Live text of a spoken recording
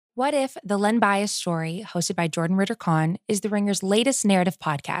What If the Len Bias Story, hosted by Jordan Ritter-Kahn, is The Ringer's latest narrative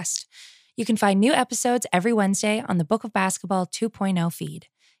podcast. You can find new episodes every Wednesday on the Book of Basketball 2.0 feed.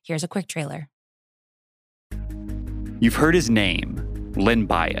 Here's a quick trailer. You've heard his name, Len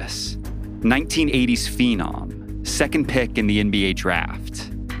Bias, 1980s phenom, second pick in the NBA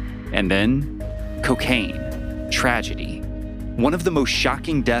draft. And then, cocaine, tragedy, one of the most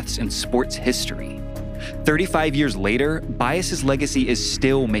shocking deaths in sports history. 35 years later, Bias's legacy is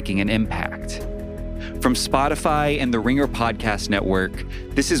still making an impact. From Spotify and the Ringer Podcast Network,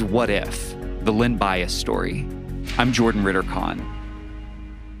 this is What If, the Len Bias Story. I'm Jordan Ritter-Kahn.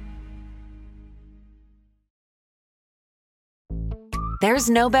 There's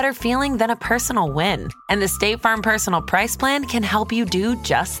no better feeling than a personal win, and the State Farm Personal Price Plan can help you do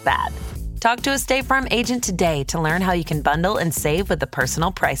just that. Talk to a State Farm agent today to learn how you can bundle and save with the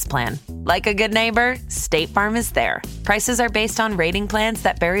Personal Price Plan. Like a good neighbor, State Farm is there. Prices are based on rating plans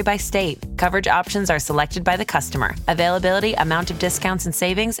that vary by state. Coverage options are selected by the customer. Availability, amount of discounts and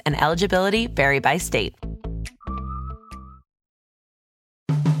savings, and eligibility vary by state.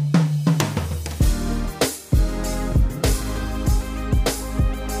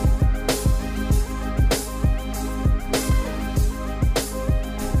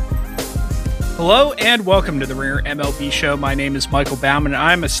 Hello and welcome to the Ringer MLB Show. My name is Michael Baumann and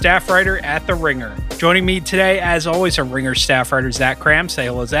I'm a staff writer at The Ringer. Joining me today, as always, are Ringer staff writer Zach Kram. Say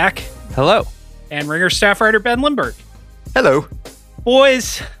hello, Zach. Hello. And Ringer staff writer Ben Lindbergh. Hello.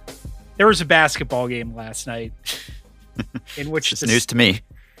 Boys, there was a basketball game last night in which it's news to me.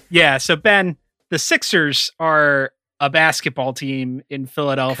 Yeah, so Ben, the Sixers are a basketball team in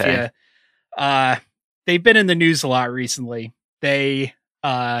Philadelphia. Okay. They've been in the news a lot recently.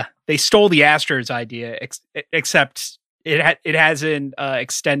 They stole the Astros idea, except it hasn't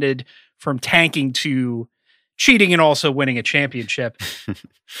extended from tanking to cheating and also winning a championship.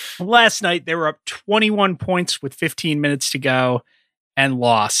 Last night, they were up 21 points with 15 minutes to go and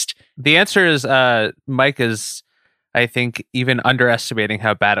lost. The answer is Mike is, I think, even underestimating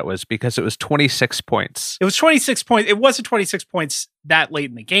how bad it was because it was 26 points. It was 26 points. It wasn't 26 points that late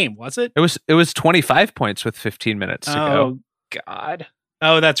in the game, was it? It was 25 points with 15 minutes to go. Oh, God.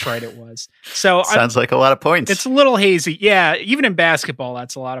 Oh, that's right. It was. So sounds like a lot of points. It's a little hazy. Yeah. Even in basketball,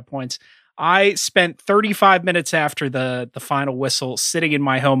 that's a lot of points. I spent 35 minutes after the final whistle sitting in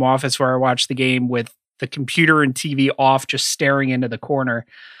my home office where I watched the game with the computer and TV off, just staring into the corner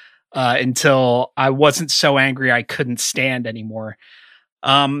until I wasn't so angry I couldn't stand anymore.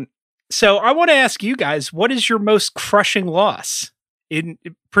 So I want to ask you guys, what is your most crushing loss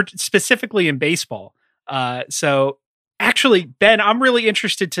specifically in baseball? So actually, Ben, I'm really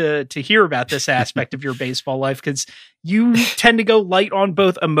interested to hear about this aspect of your baseball life because you tend to go light on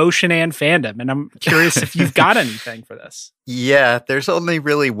both emotion and fandom. And I'm curious if you've got anything for this. Yeah, there's only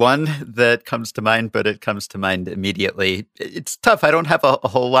really one that comes to mind, but it comes to mind immediately. It's tough. I don't have a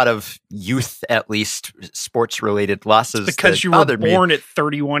whole lot of youth, at least sports-related losses. It's because you were born at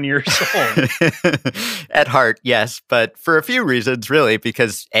 31 years old. At heart, yes. But for a few reasons, really,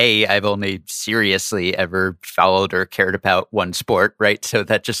 because A, I've only seriously ever followed or cared about one sport, right? So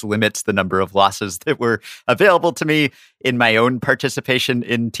that just limits the number of losses that were available to me. In my own participation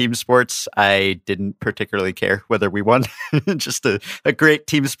in team sports, I didn't particularly care whether we won. Just a great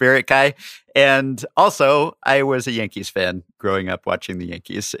team spirit guy. And also, I was a Yankees fan growing up watching the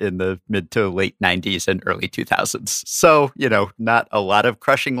Yankees in the mid to late 90s and early 2000s. So, not a lot of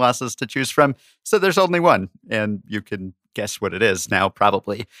crushing losses to choose from. So there's only one. And you can guess what it is now,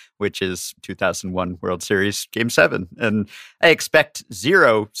 probably, which is 2001 World Series Game 7. And I expect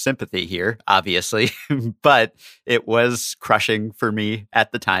zero sympathy here, obviously, but it was crushing for me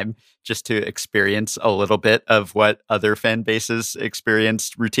at the time just to experience a little bit of what other fan bases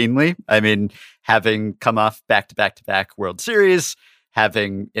experienced routinely. I mean, having come off back-to-back-to-back World Series,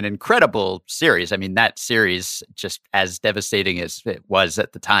 having an incredible series. I mean, that series, just as devastating as it was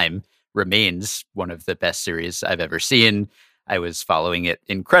at the time, remains one of the best series I've ever seen. I was following it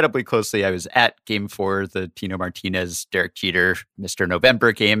incredibly closely. I was at Game 4, the Tino Martinez, Derek Jeter, Mr.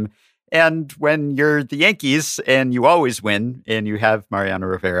 November game. And when you're the Yankees and you always win and you have Mariano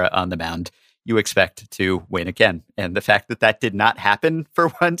Rivera on the mound, you expect to win again. And the fact that did not happen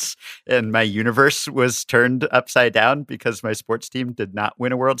for once and my universe was turned upside down because my sports team did not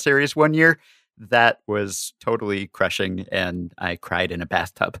win a World Series one year, that was totally crushing. And I cried in a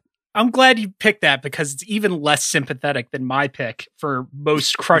bathtub. I'm glad you picked that because it's even less sympathetic than my pick for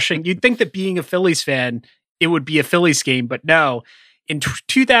most crushing. You'd think that being a Phillies fan, it would be a Phillies game, but no. In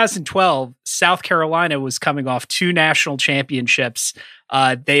 2012, South Carolina was coming off 2 national championships.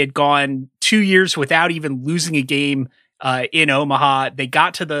 They had gone 2 years without even losing a game in Omaha. They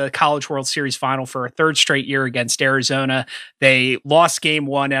got to the College World Series final for a third straight year against Arizona. They lost game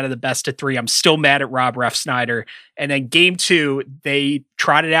one out of the best of three. I'm still mad at Rob Refsnyder. And then game two, they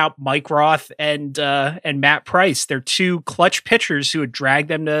trotted out Mike Roth and Matt Price. They're two clutch pitchers who had dragged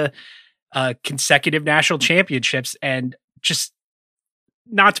them to consecutive national championships. And just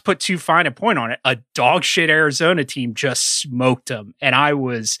not to put too fine a point on it, a dog shit Arizona team just smoked them. And I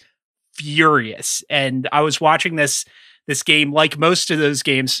was furious. And I was watching this game, like most of those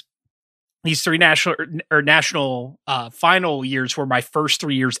games. These three national final years were my first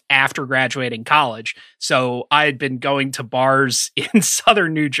 3 years after graduating college. So I had been going to bars in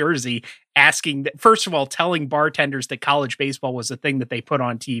Southern New Jersey, asking, first of all, telling bartenders that college baseball was a thing that they put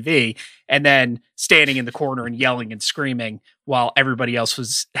on TV, and then standing in the corner and yelling and screaming while everybody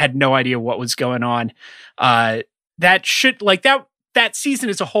else had no idea what was going on. That season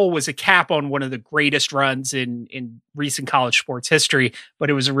as a whole was a cap on one of the greatest runs in recent college sports history, but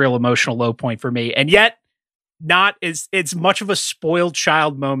it was a real emotional low point for me. And yet, not as much of a spoiled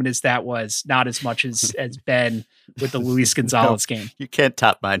child moment as that was, not as much as Ben with the Luis Gonzalez game. You can't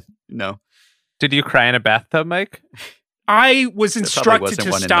top mine. No. Did you cry in a bathtub, Mike? I was instructed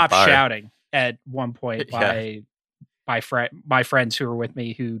to stop shouting at one point by my friends who were with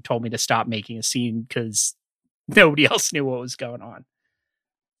me, who told me to stop making a scene because nobody else knew what was going on.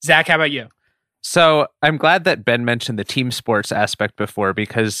 Zach, how about you? So I'm glad that Ben mentioned the team sports aspect before,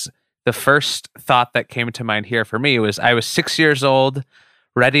 because the first thought that came to mind here for me was I was 6 years old,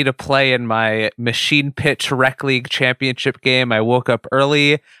 ready to play in my machine pitch rec league championship game. I woke up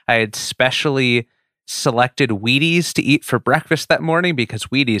early. I had specially selected Wheaties to eat for breakfast that morning because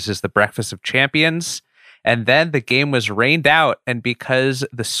Wheaties is the breakfast of champions. And then the game was rained out, and because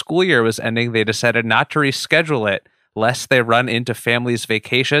the school year was ending, they decided not to reschedule it lest they run into families'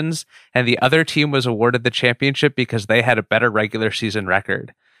 vacations, and the other team was awarded the championship because they had a better regular season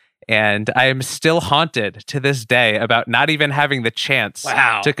record. And I am still haunted to this day about not even having the chance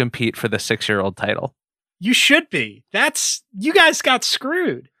to compete for the 6-year-old title. You should be. You guys got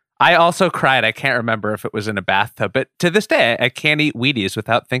screwed. I also cried. I can't remember if it was in a bathtub, but to this day, I can't eat Wheaties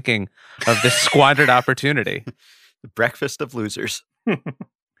without thinking of this squandered opportunity. The breakfast of losers.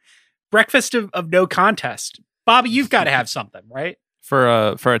 Breakfast of no contest. Bobby, you've got to have something, right?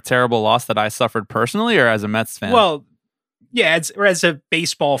 For a terrible loss that I suffered personally, or as a Mets fan? Well, yeah, as a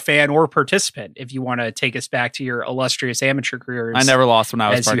baseball fan or participant, if you want to take us back to your illustrious amateur careers. I never lost when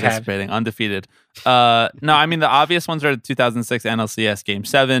I was participating, undefeated. No, I mean, the obvious ones are the 2006 NLCS Game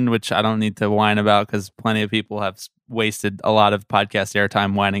 7, which I don't need to whine about because plenty of people have wasted a lot of podcast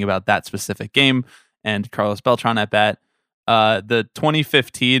airtime whining about that specific game and Carlos Beltran at bat. The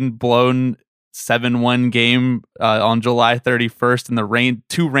 2015 blown 7-1 game on July 31st in the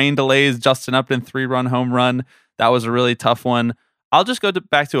two rain delays, Justin Upton 3-run home run. That was a really tough one. I'll just go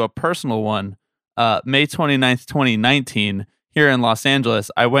back to a personal one. May 29th, 2019, here in Los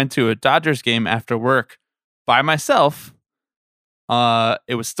Angeles, I went to a Dodgers game after work by myself.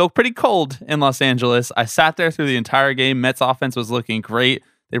 It was still pretty cold in Los Angeles. I sat there through the entire game. Mets offense was looking great.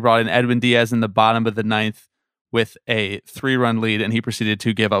 They brought in Edwin Diaz in the bottom of the ninth with a 3-run lead, and he proceeded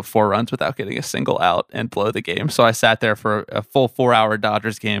to give up 4 runs without getting a single out and blow the game. So I sat there for a full 4-hour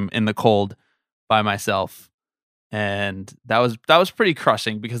Dodgers game in the cold by myself. And that was pretty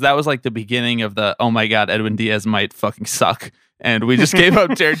crushing because that was like the beginning of the, oh my God, Edwin Diaz might fucking suck. And we just gave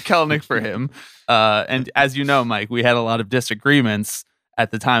up Jared Kelenic for him. And as you know, Mike, we had a lot of disagreements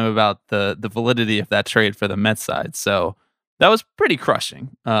at the time about the validity of that trade for the Mets side. So that was pretty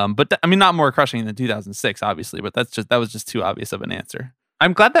crushing. But I mean, not more crushing than 2006, obviously, but that was just too obvious of an answer.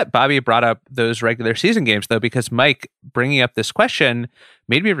 I'm glad that Bobby brought up those regular season games, though, because Mike bringing up this question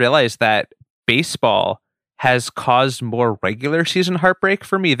made me realize that baseball has caused more regular season heartbreak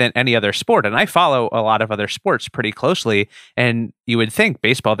for me than any other sport. And I follow a lot of other sports pretty closely. And you would think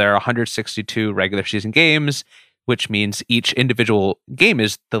baseball, there are 162 regular season games, which means each individual game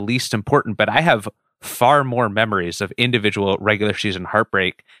is the least important. But I have far more memories of individual regular season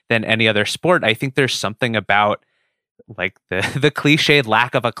heartbreak than any other sport. I think there's something about like the cliched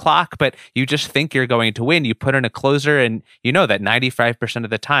lack of a clock, but you just think you're going to win. You put in a closer and you know that 95% of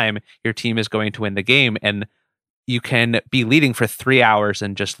the time your team is going to win the game, and you can be leading for 3 hours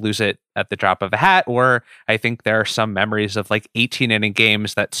and just lose it at the drop of a hat. Or I think there are some memories of like 18-inning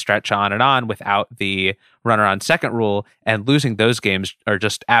games that stretch on and on without the runner on second rule, and losing those games are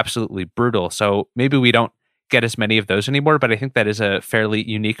just absolutely brutal. So maybe we don't get as many of those anymore, but I think that is a fairly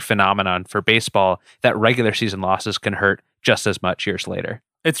unique phenomenon for baseball, that regular season losses can hurt just as much years later.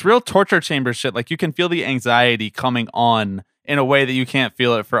 It's real torture chamber shit. Like you can feel the anxiety coming on in a way that you can't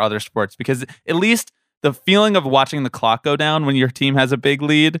feel it for other sports, because at least the feeling of watching the clock go down when your team has a big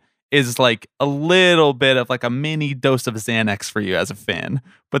lead is like a little bit of like a mini dose of Xanax for you as a fan.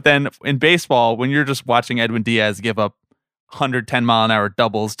 But then in baseball, when you're just watching Edwin Diaz give up 110-mile-an-hour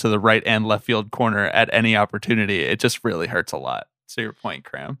doubles to the right and left field corner at any opportunity, it just really hurts a lot. So your point,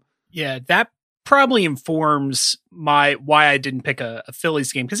 Kram. Yeah, that probably informs why I didn't pick a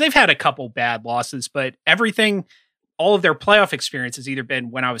Phillies game, because they've had a couple bad losses, but all of their playoff experience has either been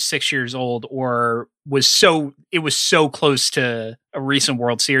when I was 6 years old or it was so close to a recent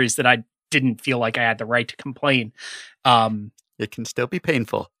World Series that I didn't feel like I had the right to complain. It can still be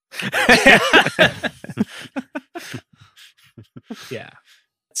painful. Yeah.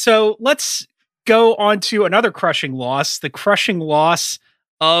 So let's go on to another crushing loss, the crushing loss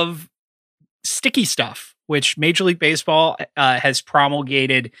of sticky stuff, which Major League Baseball has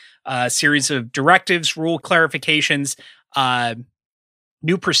promulgated a series of directives, rule clarifications,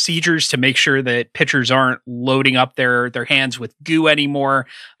 new procedures to make sure that pitchers aren't loading up their hands with goo anymore.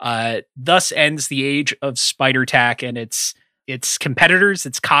 Thus ends the age of spider tack and its competitors,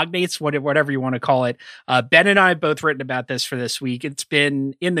 its cognates, whatever you want to call it. Ben and I have both written about this for this week. It's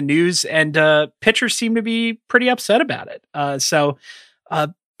been in the news, and pitchers seem to be pretty upset about it. So,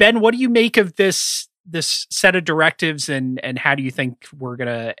 Ben, what do you make of this set of directives, and how do you think we're going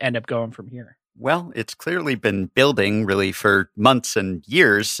to end up going from here? Well, it's clearly been building really for months and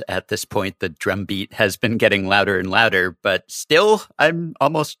years at this point. The drumbeat has been getting louder and louder, but still, I'm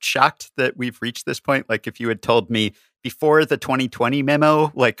almost shocked that we've reached this point. Like, if you had told me before the 2020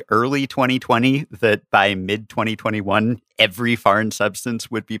 memo, like early 2020, that by mid 2021, every foreign substance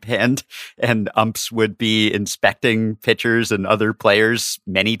would be banned and umps would be inspecting pitchers and other players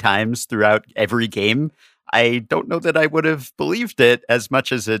many times throughout every game, I don't know that I would have believed it as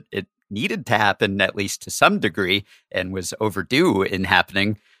much as it needed to happen, at least to some degree, and was overdue in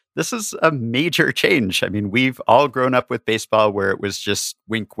happening. This is a major change. I mean, we've all grown up with baseball where it was just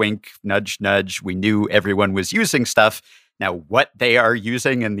wink, wink, nudge, nudge. We knew everyone was using stuff. Now, what they are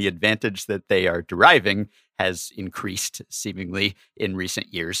using and the advantage that they are deriving has increased seemingly in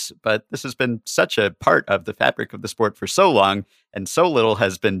recent years. But this has been such a part of the fabric of the sport for so long, and so little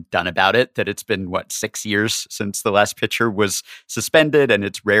has been done about it that it's been, 6 years since the last pitcher was suspended, and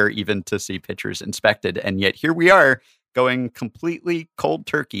it's rare even to see pitchers inspected. And yet here we are, going completely cold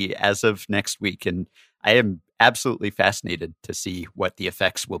turkey as of next week. And I am absolutely fascinated to see what the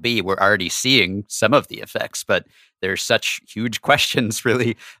effects will be. We're already seeing some of the effects, but there's such huge questions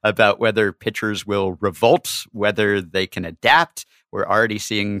really about whether pitchers will revolt, whether they can adapt. We're already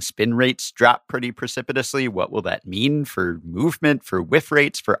seeing spin rates drop pretty precipitously. What will that mean for movement, for whiff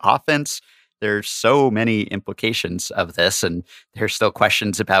rates, for offense? There's so many implications of this, and there's still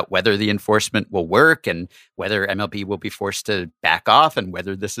questions about whether the enforcement will work and whether MLB will be forced to back off and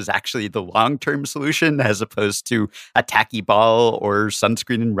whether this is actually the long-term solution as opposed to a tacky ball or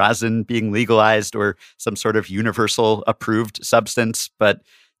sunscreen and rosin being legalized or some sort of universal approved substance. But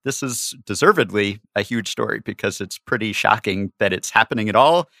this is deservedly a huge story because it's pretty shocking that it's happening at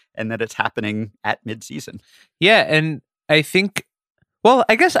all and that it's happening at midseason. Yeah, and I think, well,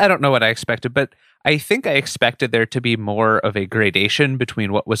 I guess I don't know what I expected, but I think I expected there to be more of a gradation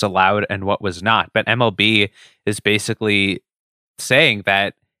between what was allowed and what was not. But MLB is basically saying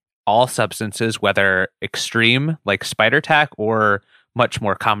that all substances, whether extreme like spider tack or much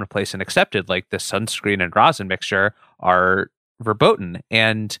more commonplace and accepted like the sunscreen and rosin mixture, are verboten.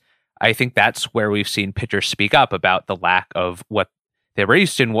 And I think that's where we've seen pitchers speak up about the lack of what they were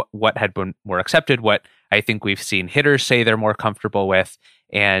used to and what had been more accepted, what I think we've seen hitters say they're more comfortable with.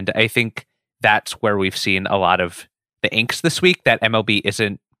 And I think that's where we've seen a lot of the angst this week, that MLB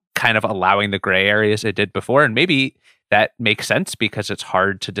isn't kind of allowing the gray areas it did before. And maybe that makes sense because it's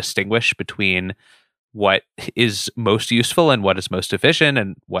hard to distinguish between what is most useful and what is most efficient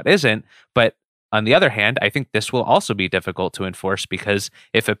and what isn't. But on the other hand, I think this will also be difficult to enforce because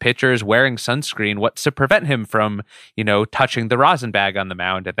if a pitcher is wearing sunscreen, what's to prevent him from, touching the rosin bag on the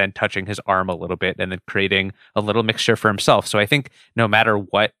mound and then touching his arm a little bit and then creating a little mixture for himself? So I think no matter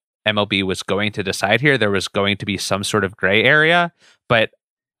what MLB was going to decide here, there was going to be some sort of gray area. But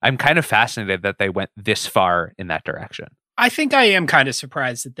I'm kind of fascinated that they went this far in that direction. I think I am kind of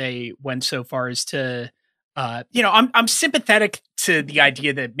surprised that they went so far as to I'm sympathetic to the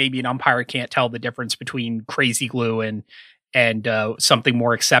idea that maybe an umpire can't tell the difference between crazy glue and something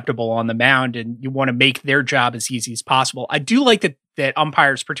more acceptable on the mound, and you want to make their job as easy as possible. I do like that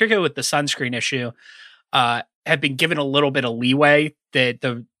umpires, particularly with the sunscreen issue, have been given a little bit of leeway. That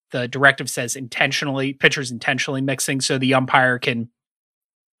the directive says pitchers intentionally mixing, so the umpire can.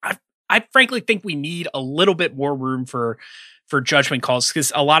 I frankly think we need a little bit more room for judgment calls,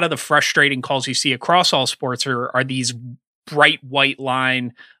 because a lot of the frustrating calls you see across all sports are these bright white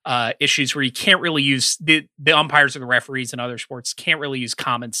line issues where you can't really use the umpires or the referees in other sports can't really use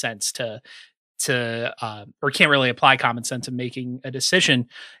common sense or can't really apply common sense in making a decision.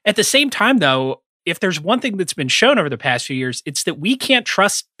 At the same time, though, if there's one thing that's been shown over the past few years, it's that we can't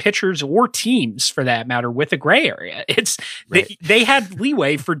trust pitchers or teams, for that matter, with a gray area. It's right. They had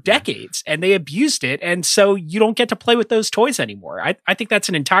leeway for decades and they abused it. And so you don't get to play with those toys anymore. I think that's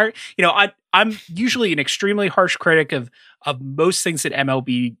an entire, I'm usually an extremely harsh critic of most things that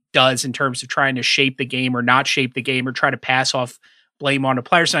MLB does in terms of trying to shape the game or not shape the game or try to pass off blame on the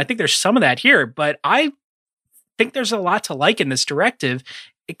players. And I think there's some of that here, but I think there's a lot to like in this directive,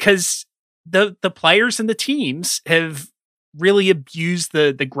 because the players and the teams have really abused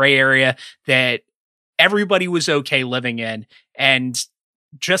the gray area that everybody was okay living in. And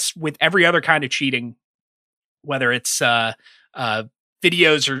just with every other kind of cheating, whether it's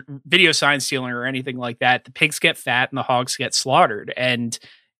videos or video sign stealing or anything like that, the pigs get fat and the hogs get slaughtered. And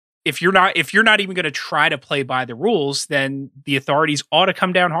if you're not even going to try to play by the rules, then the authorities ought to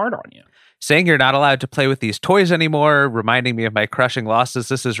come down hard on you. Saying you're not allowed to play with these toys anymore, reminding me of my crushing losses.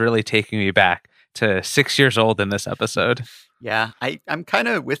 This is really taking me back to 6 years old in this episode. Yeah, I'm kind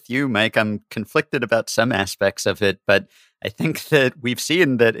of with you, Mike. I'm conflicted about some aspects of it, but I think that we've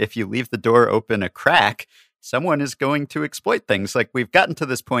seen that if you leave the door open a crack, someone is going to exploit things. Like, we've gotten to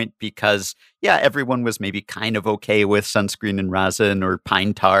this point because, yeah, everyone was maybe kind of okay with sunscreen and rosin or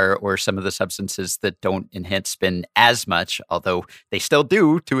pine tar or some of the substances that don't enhance spin as much, although they still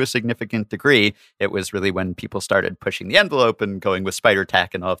do to a significant degree. It was really when people started pushing the envelope and going with spider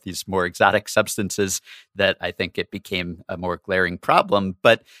tack and all of these more exotic substances that I think it became a more glaring problem.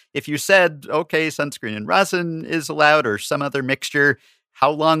 But if you said, okay, sunscreen and rosin is allowed or some other mixture, how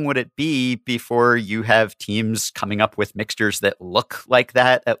long would it be before you have teams coming up with mixtures that look like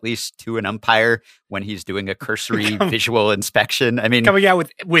that, at least to an umpire, when he's doing a cursory visual inspection? I mean, coming out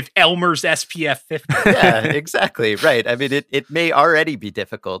with Elmer's SPF 50. Yeah, exactly. Right. I mean, it may already be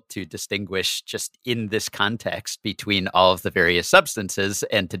difficult to distinguish just in this context between all of the various substances,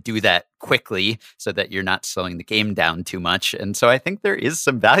 and to do that quickly so that you're not slowing the game down too much. And so I think there is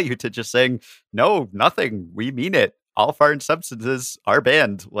some value to just saying, no, nothing. We mean it. All foreign substances are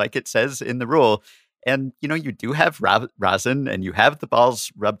banned, like it says in the rule. And, you do have rosin and you have the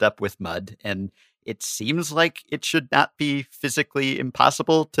balls rubbed up with mud. And it seems like it should not be physically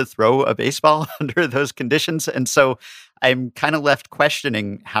impossible to throw a baseball under those conditions. And so I'm kind of left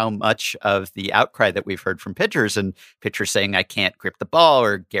questioning how much of the outcry that we've heard from pitchers, and pitchers saying, I can't grip the ball,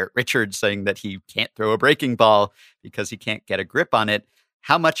 or Garrett Richards saying that he can't throw a breaking ball because he can't get a grip on it,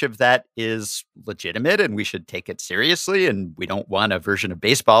 how much of that is legitimate and we should take it seriously, and we don't want a version of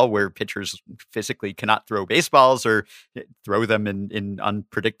baseball where pitchers physically cannot throw baseballs or throw them in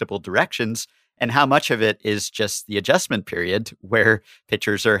unpredictable directions, and how much of it is just the adjustment period where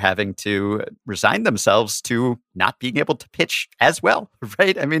pitchers are having to resign themselves to not being able to pitch as well,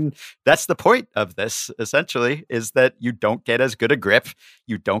 right? I mean, that's the point of this, essentially, is that you don't get as good a grip,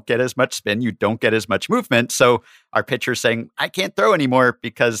 you don't get as much spin, you don't get as much movement. So are pitchers saying, I can't throw anymore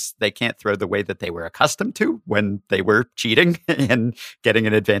because they can't throw the way that they were accustomed to when they were cheating and getting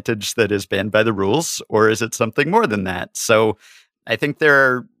an advantage that is banned by the rules? Or is it something more than that? So I think there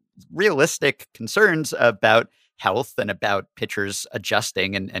are realistic concerns about health and about pitchers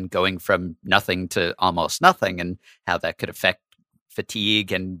adjusting and going from nothing to almost nothing, and how that could affect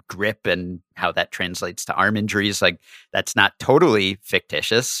fatigue and grip and how that translates to arm injuries. Like, that's not totally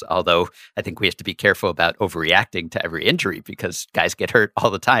fictitious, although I think we have to be careful about overreacting to every injury because guys get hurt all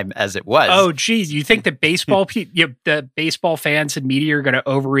the time, as it was. Oh, geez. You think that the baseball fans and media are going to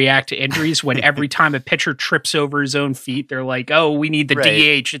overreact to injuries when every time a pitcher trips over his own feet, they're like, oh, we need the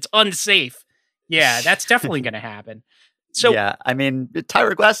DH. It's unsafe. Yeah, that's definitely going to happen. So, yeah, I mean,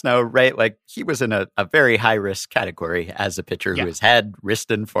 Tyler Glasnow, right? Like, he was in a very high risk category as a pitcher who has had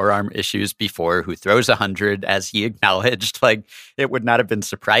wrist and forearm issues before, who throws 100, as he acknowledged. Like, it would not have been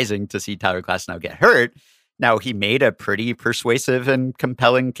surprising to see Tyler Glasnow get hurt. Now, he made a pretty persuasive and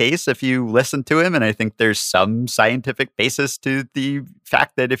compelling case if you listen to him. And I think there's some scientific basis to the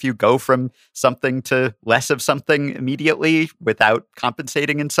fact that if you go from something to less of something immediately without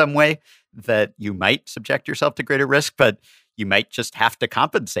compensating in some way, that you might subject yourself to greater risk, but you might just have to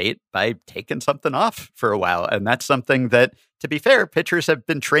compensate by taking something off for a while. And that's something that, to be fair, pitchers have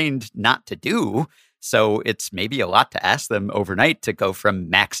been trained not to do. So it's maybe a lot to ask them overnight to go from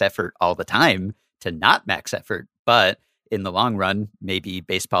max effort all the time to not max effort. But in the long run, maybe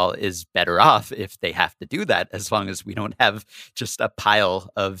baseball is better off if they have to do that, as long as we don't have just a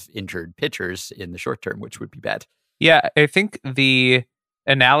pile of injured pitchers in the short term, which would be bad. Yeah, I think the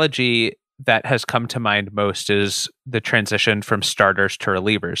analogy that has come to mind most is the transition from starters to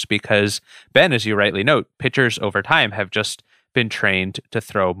relievers, because Ben, as you rightly note, pitchers over time have just been trained to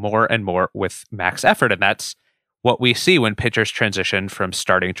throw more and more with max effort. And that's what we see when pitchers transition from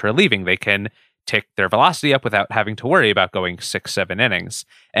starting to relieving. They can tick their velocity up without having to worry about going 6-7 innings.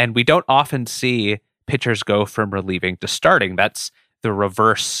 And we don't often see pitchers go from relieving to starting. That's the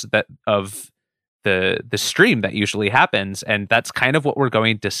reverse of the stream that usually happens. And that's kind of what we're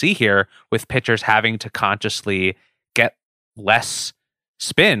going to see here, with pitchers having to consciously get less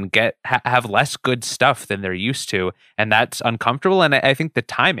spin, have less good stuff than they're used to. And that's uncomfortable. And I think the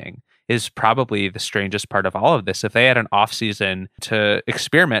timing is probably the strangest part of all of this. If they had an off season to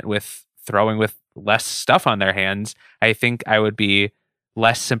experiment with throwing with less stuff on their hands, I think I would be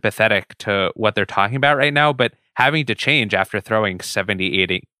less sympathetic to what they're talking about right now. But having to change after throwing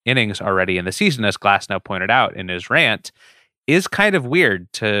 78 innings already in the season, as Glasnow pointed out in his rant, is kind of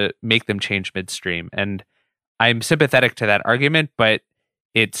weird to make them change midstream. And I'm sympathetic to that argument, but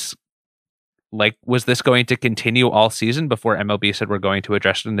it's like, was this going to continue all season before MLB said we're going to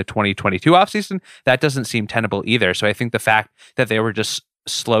address it in the 2022 offseason? That doesn't seem tenable either. So I think the fact that they were just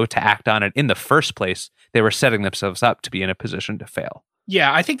slow to act on it in the first place, they were setting themselves up to be in a position to fail.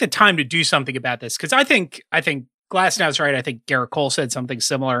 Yeah, I think the time to do something about this, because I think Glasnow's right. I think Garrett Cole said something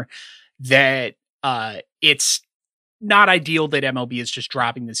similar, that it's not ideal that MLB is just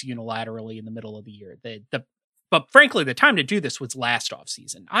dropping this unilaterally in the middle of the year. But frankly, the time to do this was last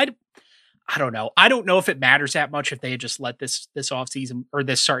offseason. I don't know. I don't know if it matters that much if they had just let this offseason, or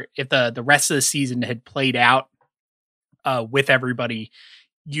if the rest of the season had played out with everybody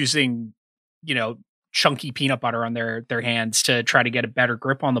using, chunky peanut butter on their hands to try to get a better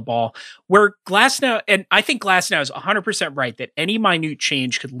grip on the ball. Where Glasnow, and I think Glasnow is 100% right, that any minute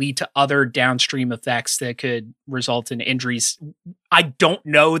change could lead to other downstream effects that could result in injuries. I don't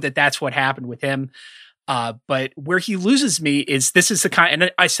know that that's what happened with him. But where he loses me is, this is the kind,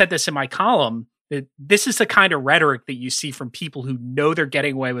 and I said this in my column, that this is the kind of rhetoric that you see from people who know they're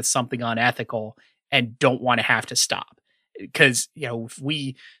getting away with something unethical and don't want to have to stop. Because, if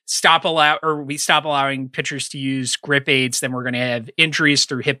we stop allowing pitchers to use grip aids, then we're going to have injuries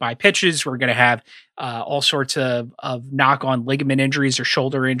through hit by pitches. We're going to have all sorts of knock-on ligament injuries or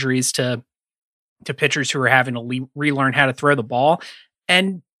shoulder injuries to pitchers who are having to relearn how to throw the ball.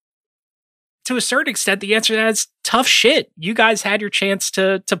 And to a certain extent, the answer to that is tough shit. You guys had your chance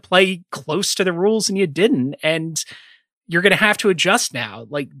to play close to the rules and you didn't. And you're going to have to adjust now.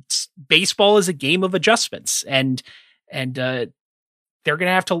 Like, baseball is a game of adjustments. And they're going to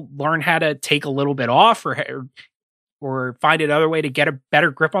have to learn how to take a little bit off or find another way to get a better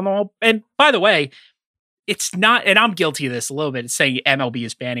grip on the ball. And by the way, it's not, and I'm guilty of this a little bit, it's saying MLB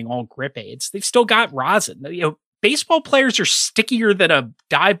is banning all grip aids. They've still got rosin. Baseball players are stickier than a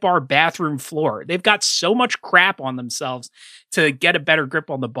dive bar bathroom floor. They've got so much crap on themselves to get a better grip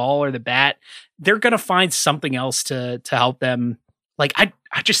on the ball or the bat. They're going to find something else to help them. Like, I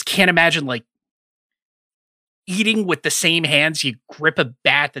just can't imagine, like, eating with the same hands you grip a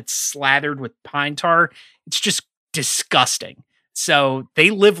bat that's slathered with pine tar. It's just disgusting. So they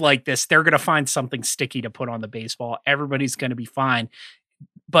live like this. They're going to find something sticky to put on the baseball. Everybody's going to be fine,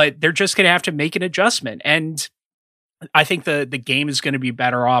 but they're just going to have to make an adjustment. And I think the game is going to be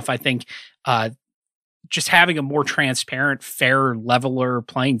better off. I think just having a more transparent, fair, leveler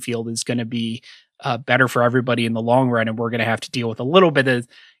playing field is going to be better for everybody in the long run. And we're going to have to deal with a little bit of,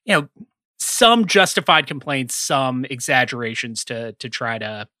 some justified complaints, some exaggerations to try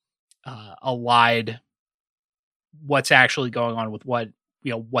to align what's actually going on with what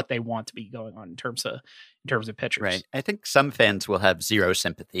they want to be going on in terms of pitchers. Right. I think some fans will have zero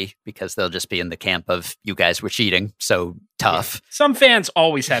sympathy because they'll just be in the camp of, you guys were cheating, so tough. Yeah. Some fans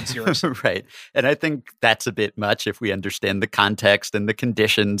always have zero sympathy. Right. And I think that's a bit much if we understand the context and the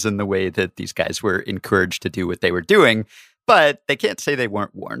conditions and the way that these guys were encouraged to do what they were doing. But they can't say they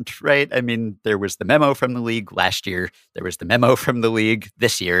weren't warned, right? I mean, there was the memo from the league last year. There was the memo from the league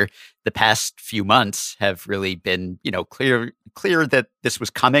this year. The past few months have really been, clear that this was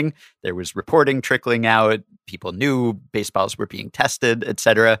coming. There was reporting trickling out. People knew baseballs were being tested, et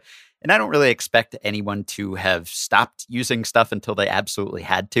cetera. And I don't really expect anyone to have stopped using stuff until they absolutely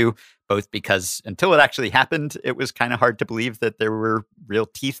had to. both because until it actually happened, it was kind of hard to believe that there were real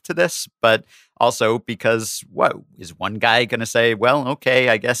teeth to this, but also because, whoa, is one guy going to say, well, okay,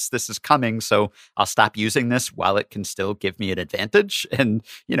 I guess this is coming, so I'll stop using this while it can still give me an advantage? And,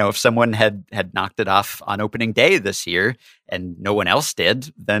 if someone had knocked it off on opening day this year and no one else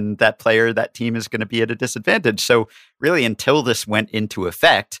did, then that team is going to be at a disadvantage. So really, until this went into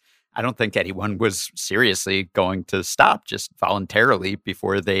effect, I don't think anyone was seriously going to stop just voluntarily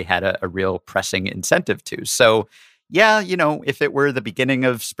before they had a real pressing incentive to. So, yeah, if it were the beginning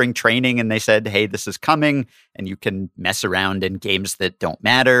of spring training and they said, hey, this is coming and you can mess around in games that don't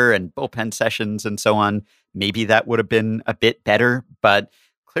matter and bullpen sessions and so on, maybe that would have been a bit better. But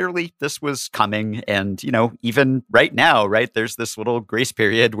clearly this was coming. And, even right now, right, there's this little grace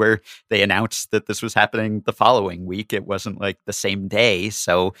period where they announced that this was happening the following week. It wasn't like the same day.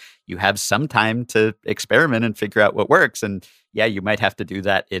 So you have some time to experiment and figure out what works. And yeah, you might have to do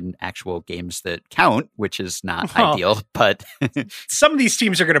that in actual games that count, which is not ideal. But some of these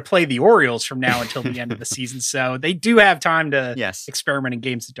teams are going to play the Orioles from now until the end of the season. So they do have time to experiment in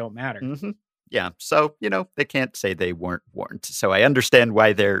games that don't matter. Mm-hmm. Yeah. So, they can't say they weren't warned. So I understand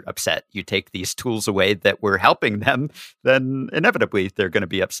why they're upset. You take these tools away that were helping them, then inevitably they're going to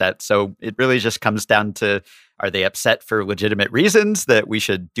be upset. So it really just comes down to, are they upset for legitimate reasons that we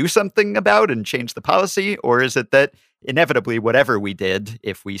should do something about and change the policy? Or is it that inevitably, whatever we did,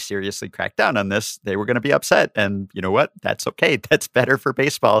 if we seriously cracked down on this, they were going to be upset? And you know what? That's okay. That's better for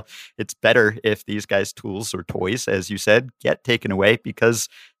baseball. It's better if these guys' tools or toys, as you said, get taken away, because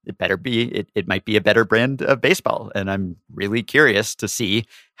it might be a better brand of baseball. And I'm really curious to see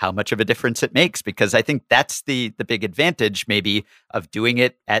how much of a difference it makes, because I think that's the big advantage maybe of doing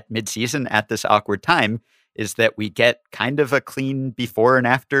it at midseason at this awkward time, is that we get kind of a clean before and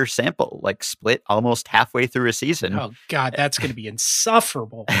after sample, like split almost halfway through a season. Oh God, that's going to be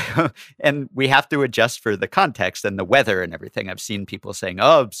insufferable. And we have to adjust for the context and the weather and everything. I've seen people saying,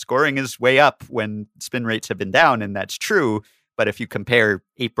 oh, scoring is way up when spin rates have been down. And that's true. But if you compare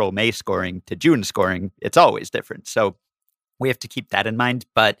April, May scoring to June scoring, it's always different. So we have to keep that in mind.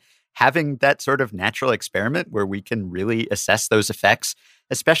 But having that sort of natural experiment where we can really assess those effects,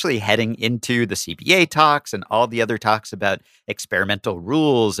 especially heading into the CBA talks and all the other talks about experimental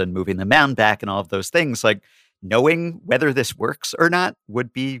rules and moving the mound back and all of those things, like knowing whether this works or not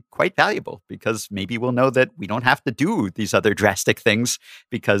would be quite valuable, because maybe we'll know that we don't have to do these other drastic things,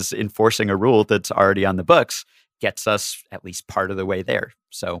 because enforcing a rule that's already on the books gets us at least part of the way there.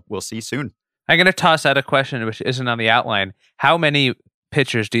 So we'll see soon. I'm going to toss out a question which isn't on the outline. How many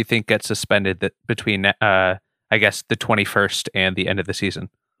pitchers do you think get suspended between, I guess, the 21st and the end of the season?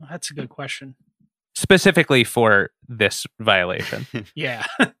 Well, that's a good question. Specifically for this violation. Yeah.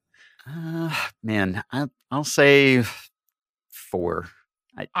 Man, I'll say 4.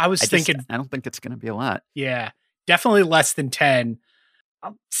 I was thinking... I don't think it's going to be a lot. Yeah, definitely less than 10.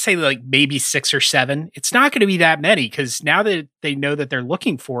 I'll say like maybe 6 or 7. It's not going to be that many, because now that they know that they're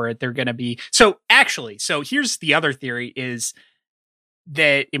looking for it, they're going to be... So here's the other theory, is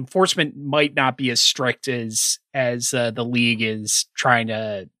that enforcement might not be as strict as the league is trying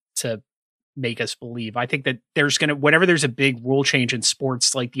to make us believe. I think that whenever there's a big rule change in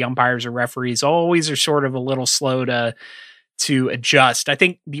sports, like the umpires or referees always are sort of a little slow to adjust. I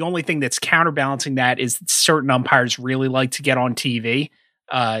think the only thing that's counterbalancing that is that certain umpires really like to get on TV.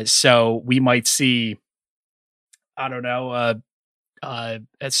 So we might see, I don't know, a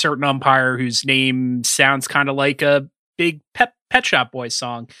certain umpire whose name sounds kind of like a big Pet Shop Boys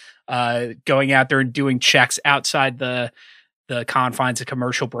song, going out there and doing checks outside the confines of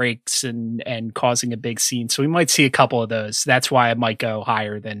commercial breaks and causing a big scene. So we might see a couple of those. That's why I might go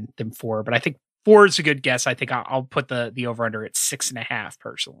higher than 4, but I think 4 is a good guess. I think I'll put the over under at 6.5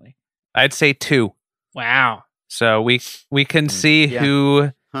 personally. I'd say 2. Wow. So we can see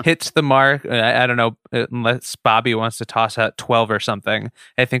who hits the mark. I don't know, unless Bobby wants to toss out 12 or something.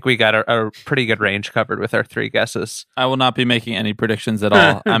 I think we got a pretty good range covered with our 3 guesses. I will not be making any predictions at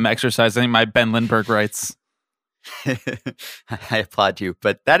all. I'm exercising my Ben Lindbergh rights. I applaud you.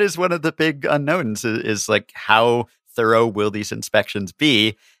 But that is one of the big unknowns, is like, how thorough will these inspections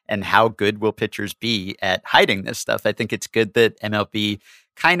be, and how good will pitchers be at hiding this stuff? I think it's good that MLB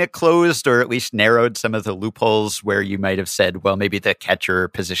kind of closed, or at least narrowed, some of the loopholes where you might have said, well, maybe the catcher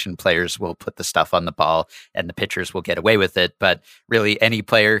position players will put the stuff on the ball and the pitchers will get away with it. But really, any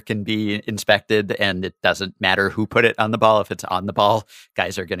player can be inspected, and it doesn't matter who put it on the ball. If it's on the ball,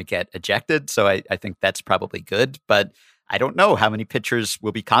 guys are going to get ejected. So I think that's probably good. But I don't know how many pitchers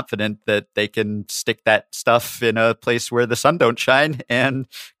will be confident that they can stick that stuff in a place where the sun don't shine and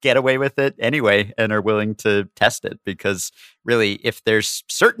get away with it anyway and are willing to test it. Because really, if there's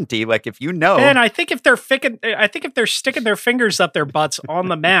certainty, like if you know, and I think if they're sticking their fingers up their butts on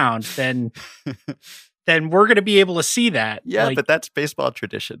the mound, then we're going to be able to see that. Yeah, but that's baseball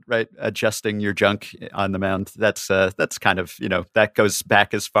tradition, right? Adjusting your junk on the mound. That's kind of, that goes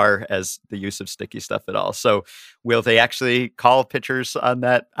back as far as the use of sticky stuff at all. So will they actually call pitchers on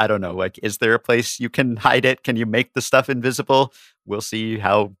that? I don't know. Like, is there a place you can hide it? Can you make the stuff invisible? We'll see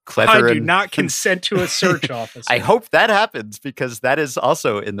how clever. I do not consent to a search officer. I hope that happens, because that is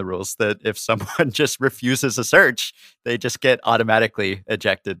also in the rules, that if someone just refuses a search, they just get automatically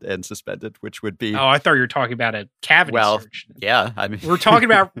ejected and suspended, which would be... Oh, I thought you were talking about a cavity search. Yeah. I mean, we're talking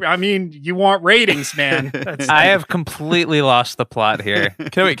about, you want ratings, man. I have completely lost the plot here.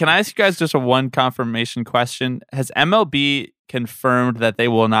 Can I ask you guys just one confirmation question? Has MLB confirmed that they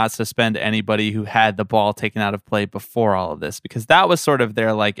will not suspend anybody who had the ball taken out of play before all of this? Because that was sort of their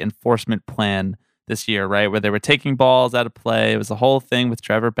enforcement plan this year, right? Where they were taking balls out of play. It was the whole thing with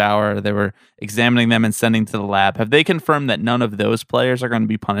Trevor Bauer. They were examining them and sending to the lab. Have they confirmed that none of those players are going to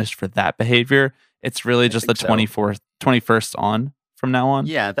be punished for that behavior? It's really just the 21st on from now on?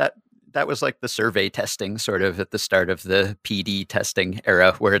 Yeah, that was like the survey testing sort of at the start of the PD testing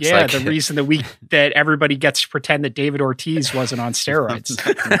era, where it's the reason that everybody gets to pretend that David Ortiz wasn't on steroids.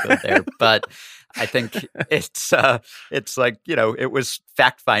 But I think it's like, it was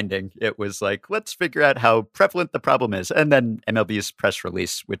fact finding. It was like, let's figure out how prevalent the problem is. And then MLB's press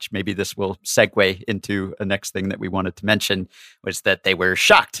release, which maybe this will segue into a next thing that we wanted to mention, was that they were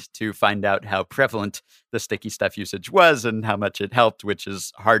shocked to find out how prevalent the sticky stuff usage was and how much it helped, which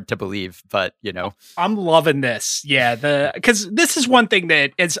is hard to believe, but I'm loving this. Yeah. Because this is one thing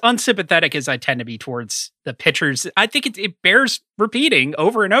that, as unsympathetic as I tend to be towards the pitchers, I think it bears repeating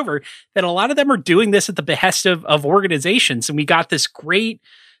over and over that a lot of them are doing this at the behest of organizations. And we got this great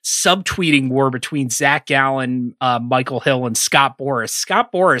subtweeting war between Zach Gallen, Michael Hill, and Scott Boras.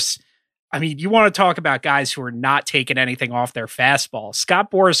 Scott Boras, I mean, you want to talk about guys who are not taking anything off their fastball.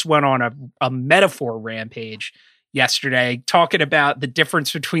 Scott Boras went on a metaphor rampage yesterday, talking about the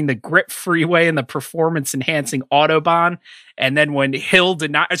difference between the grip freeway and the performance enhancing Autobahn. And then when Hill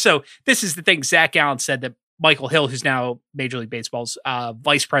did not, so this is the thing, Zach Gallen said that Michael Hill, who's now Major League Baseball's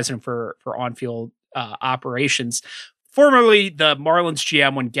vice president for on-field operations, formerly the Marlins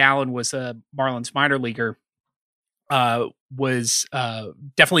GM when Gallen was a Marlins minor leaguer, was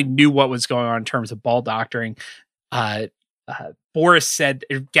definitely knew what was going on in terms of ball doctoring. Boras said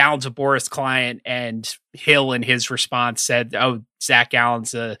Gallen's a Boras client, and Hill in his response said, "Oh, Zach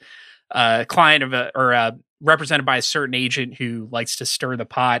Gallen's a client of represented by a certain agent who likes to stir the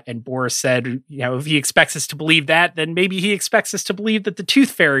pot." And Boras said, if he expects us to believe that, then maybe he expects us to believe that the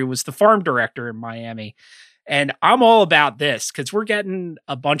Tooth Fairy was the farm director in Miami. And I'm all about this because we're getting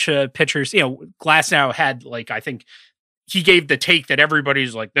a bunch of pitchers. Glasnow had I think he gave the take that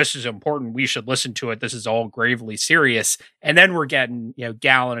everybody's like, this is important, we should listen to it, this is all gravely serious. And then we're getting,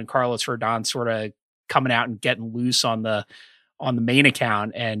 Gallen and Carlos Rodon sort of coming out and getting loose on the main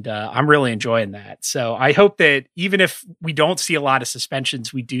account. And I'm really enjoying that. So I hope that even if we don't see a lot of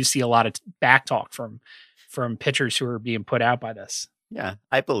suspensions, we do see a lot of back talk from pitchers who are being put out by this. Yeah,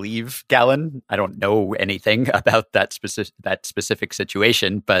 I believe Gallen. I don't know anything about that specific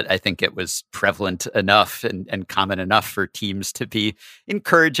situation, but I think it was prevalent enough and common enough for teams to be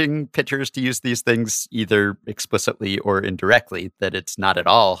encouraging pitchers to use these things either explicitly or indirectly that it's not at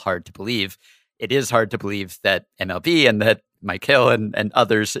all hard to believe. It is hard to believe that MLB and that Mike Hill and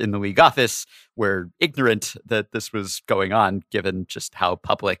others in the league office were ignorant that this was going on, given just how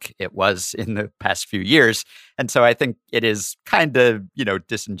public it was in the past few years. And so I think it is kind of,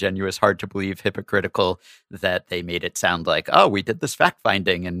 disingenuous, hard to believe, hypocritical that they made it sound like, oh, we did this fact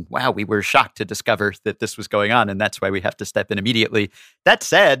finding and wow, we were shocked to discover that this was going on. And that's why we have to step in immediately. That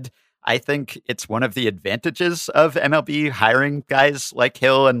said, I think it's one of the advantages of MLB hiring guys like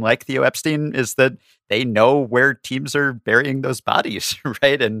Hill and like Theo Epstein is that they know where teams are burying those bodies,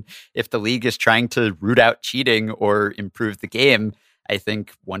 right? And if the league is trying to root out cheating or improve the game, I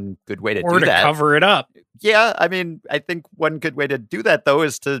think one good way to do that, cover it up. Yeah, I mean, I think one good way to do that though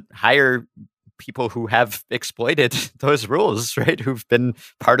is to hire people who have exploited those rules, right? Who've been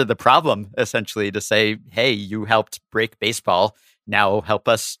part of the problem, essentially, to say, hey, you helped break baseball. Now help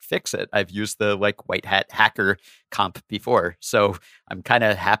us fix it. I've used the white hat hacker comp before. So I'm kind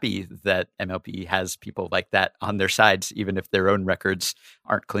of happy that MLB has people like that on their sides, even if their own records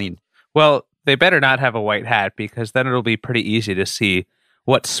aren't clean. Well, they better not have a white hat, because then it'll be pretty easy to see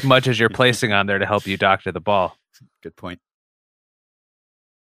what smudges you're placing on there to help you doctor the ball. Good point.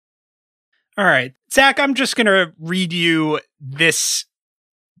 All right, Zach, I'm just going to read you this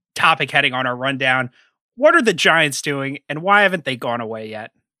topic heading on our rundown. What are the Giants doing, and why haven't they gone away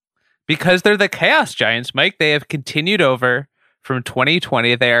yet? Because they're the Chaos Giants, Mike. They have continued over from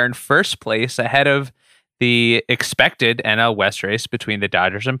 2020. They are in first place ahead of the expected NL West race between the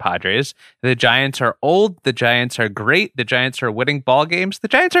Dodgers and Padres. The Giants are old. The Giants are great. The Giants are winning ball games. The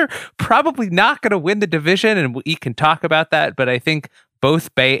Giants are probably not going to win the division, and we can talk about that, but I think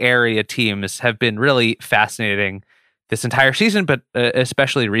both Bay Area teams have been really fascinating this entire season, but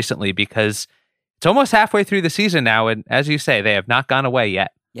especially recently, because it's almost halfway through the season now, and as you say, they have not gone away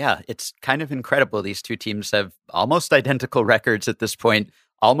yet. Yeah, it's kind of incredible. These two teams have almost identical records at this point,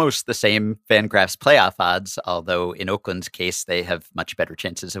 almost the same Fangraphs playoff odds, although in Oakland's case, they have much better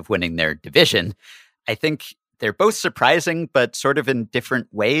chances of winning their division. I think they're both surprising, but sort of in different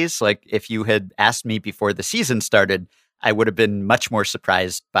ways. Like if you had asked me before the season started, I would have been much more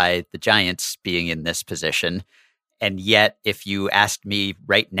surprised by the Giants being in this position. And yet, if you asked me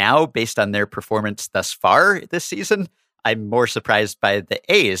right now, based on their performance thus far this season, I'm more surprised by the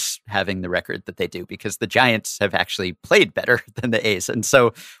A's having the record that they do, because the Giants have actually played better than the A's. And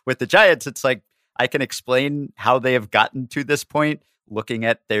so with the Giants, it's like I can explain how they have gotten to this point looking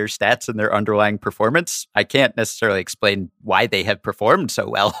at their stats and their underlying performance. I can't necessarily explain why they have performed so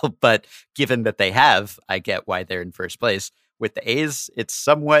well, but given that they have, I get why they're in first place. With the A's, it's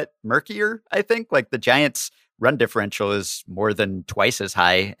somewhat murkier, I think. Like the Giants' run differential is more than twice as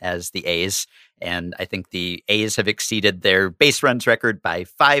high as the A's. And I think the A's have exceeded their base runs record by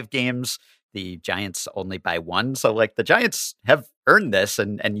 5 games. The Giants only by 1. So like the Giants have earned this,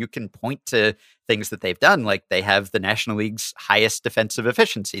 and you can point to things that they've done. Like they have the National League's highest defensive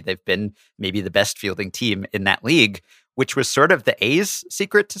efficiency. They've been maybe the best fielding team in that league, which was sort of the A's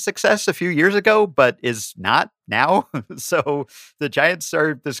secret to success a few years ago, but is not now. So the Giants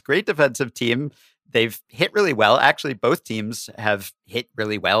are this great defensive team. They've hit really well. Actually, both teams have hit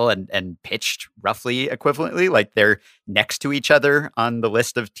really well and pitched roughly equivalently. Like they're next to each other on the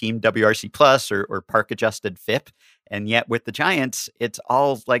list of team WRC plus or park adjusted FIP. And yet with the Giants, it's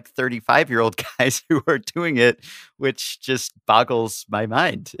all like 35-year-old guys who are doing it, which just boggles my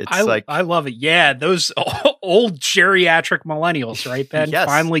mind. I love it. Yeah, those old geriatric millennials, right, Ben? Yes.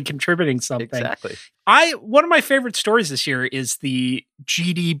 Finally contributing something. Exactly. One of my favorite stories this year is the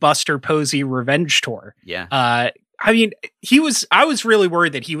GD Buster Posey Revenge Tour. Yeah. I mean, I was really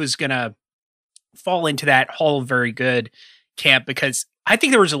worried that he was going to fall into that Hall of Very Good camp, because I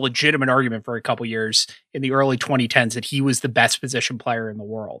think there was a legitimate argument for a couple years in the early 2010s that he was the best position player in the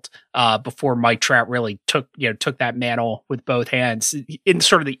world before Mike Trout really took that mantle with both hands in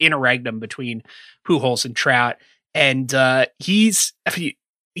sort of the interregnum between Pujols and Trout. And he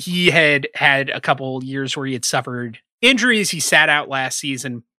had a couple years where he had suffered injuries. He sat out last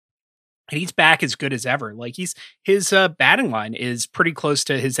season, and he's back as good as ever. Like his batting line is pretty close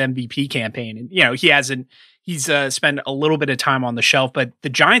to his MVP campaign. And, he's spent a little bit of time on the shelf, but the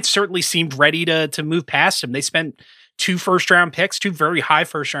Giants certainly seemed ready to move past him. They spent 2 first-round picks, 2 very high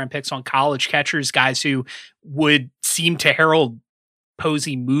first-round picks on college catchers, guys who would seem to herald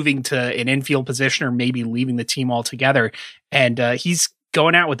Posey moving to an infield position or maybe leaving the team altogether. And he's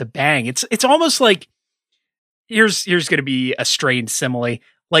going out with a bang. It's almost like, here's going to be a strange simile,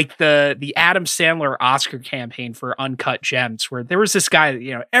 like the Adam Sandler Oscar campaign for Uncut Gems, where there was this guy,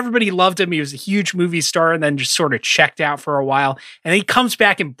 everybody loved him. He was a huge movie star and then just sort of checked out for a while. And then he comes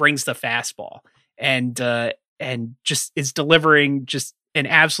back and brings the fastball and just is delivering just an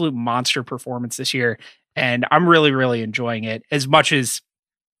absolute monster performance this year. And I'm really, really enjoying it, as much as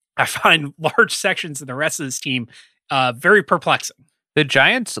I find large sections of the rest of this team very perplexing. The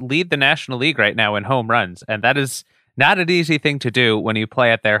Giants lead the National League right now in home runs, and that is not an easy thing to do when you play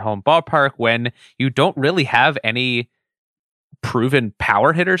at their home ballpark, when you don't really have any proven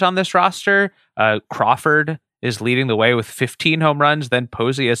power hitters on this roster. Crawford is leading the way with 15 home runs, then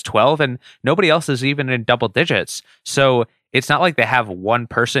Posey has 12, and nobody else is even in double digits. So it's not like they have one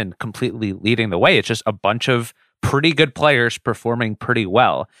person completely leading the way. It's just a bunch of pretty good players performing pretty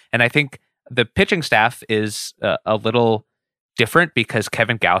well. And I think the pitching staff is a little different, because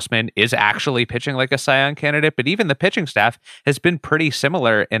Kevin Gausman is actually pitching like a Cy Young candidate, but even the pitching staff has been pretty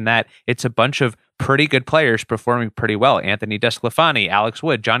similar in that it's a bunch of pretty good players performing pretty well. Anthony DeSclafani, Alex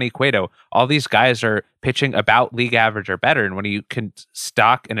Wood, Johnny Cueto, all these guys are pitching about league average or better. And when you can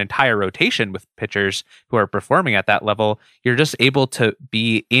stock an entire rotation with pitchers who are performing at that level, you're just able to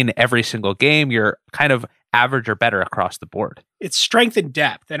be in every single game. You're kind of average or better across the board. It's strength and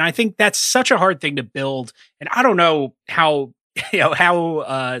depth. And I think that's such a hard thing to build. And I don't know how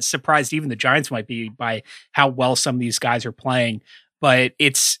how surprised even the Giants might be by how well some of these guys are playing. But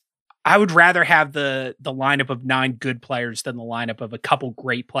I would rather have the lineup of 9 good players than the lineup of a couple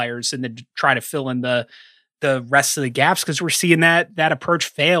great players, and then try to fill in the rest of the gaps, because we're seeing that approach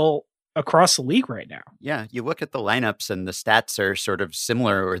fail across the league right now. Yeah, you look at the lineups and the stats are sort of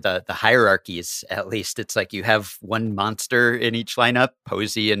similar, or the hierarchies at least. It's like you have one monster in each lineup,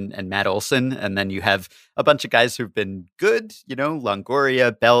 Posey and Matt Olson, and then you have a bunch of guys who've been good,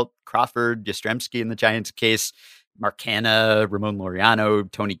 Longoria, Belt, Crawford, Yastrzemski in the Giants case, Mark Hanna, Ramon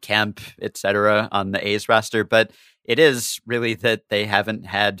Laureano, Tony Kemp, etc. on the A's roster. But it is really that they haven't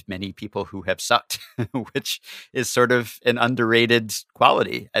had many people who have sucked, which is sort of an underrated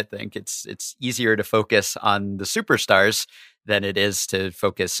quality. I think it's easier to focus on the superstars than it is to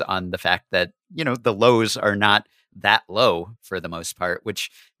focus on the fact that, the lows are not that low for the most part,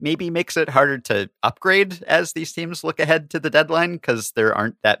 which maybe makes it harder to upgrade as these teams look ahead to the deadline, because there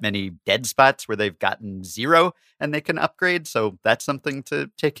aren't that many dead spots where they've gotten 0 and they can upgrade. So that's something to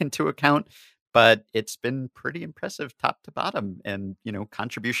take into account. But it's been pretty impressive top to bottom, and,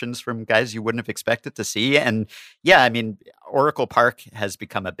 contributions from guys you wouldn't have expected to see. And yeah, I mean, Oracle Park has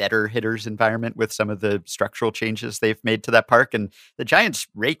become a better hitters environment with some of the structural changes they've made to that park. And the Giants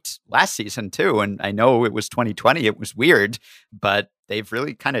raked last season too. And I know it was 2020. It was weird, but they've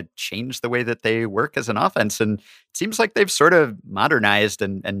really kind of changed the way that they work as an offense. And it seems like they've sort of modernized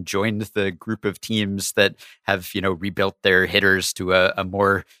and joined the group of teams that have, rebuilt their hitters to a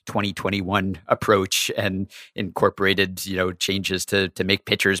more 2021 approach and incorporated, changes to make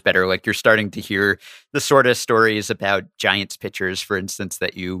pitchers better. Like, you're starting to hear the sort of stories about Giants pitchers, for instance,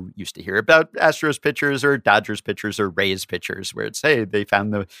 that you used to hear about Astros pitchers or Dodgers pitchers or Rays pitchers, where it's, hey, they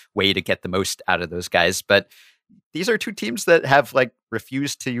found the way to get the most out of those guys. But these are 2 teams that have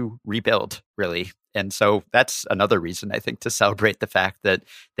refused to rebuild, really. And so that's another reason, I think, to celebrate the fact that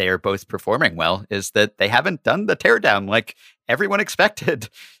they are both performing well, is that they haven't done the teardown like everyone expected.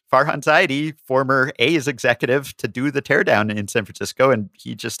 Farhan Zaidi, former A's executive, to do the teardown in San Francisco, and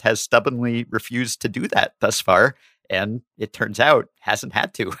he just has stubbornly refused to do that thus far. And it turns out hasn't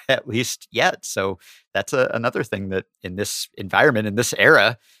had to, at least yet. So that's another thing that in this environment, in this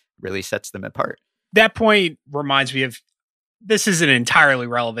era, really sets them apart. That point reminds me of, this isn't entirely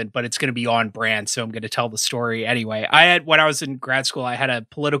relevant, but it's going to be on brand, so I'm going to tell the story anyway. When I was in grad school, I had a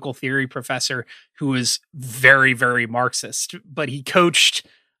political theory professor who was very, very Marxist, but he coached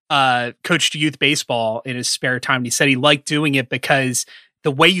youth baseball in his spare time. And he said he liked doing it because the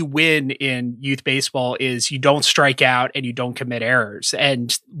way you win in youth baseball is you don't strike out and you don't commit errors.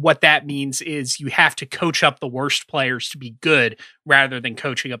 And what that means is you have to coach up the worst players to be good rather than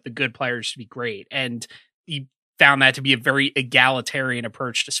coaching up the good players to be great. And he found that to be a very egalitarian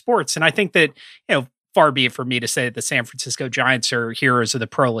approach to sports. And I think that, far be it for me to say that the San Francisco Giants are heroes of the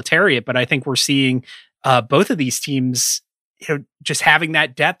proletariat, but I think we're seeing both of these teams, just having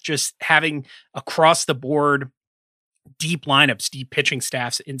that depth, just having across the board deep lineups, deep pitching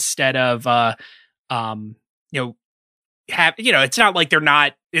staffs, instead of, it's not like they're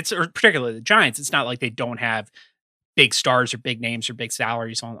not, or particularly the Giants, it's not like they don't have big stars or big names or big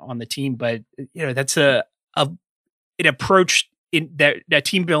salaries on the team, but, that's an approach in that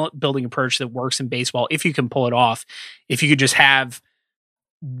team building approach that works in baseball. If you can pull it off, if you could just have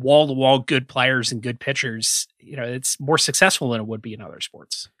wall to wall good players and good pitchers, it's more successful than it would be in other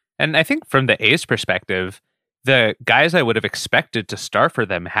sports. And I think from the A's perspective, the guys I would have expected to start for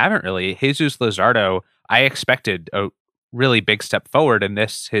them haven't really. Jesus Luzardo, I expected a really big step forward in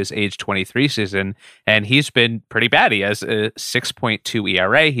his age 23 season, and he's been pretty bad. He has a 6.2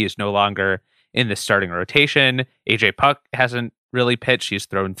 ERA. He is no longer in the starting rotation. AJ Puck hasn't really pitched. He's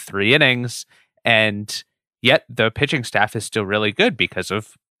thrown 3 innings, and yet the pitching staff is still really good because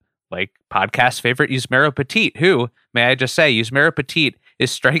of podcast favorite Yusmeiro Petit, who, may I just say, Yusmeiro Petit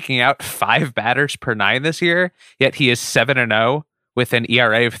is striking out 5 batters per 9 this year, yet he is 7-0 with an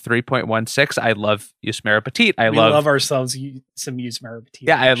ERA of 3.16. I love Yusmeiro Petit. We love ourselves some Yusmeiro Petit.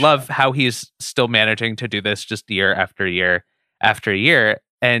 Yeah, I love how he's still managing to do this just year after year after year.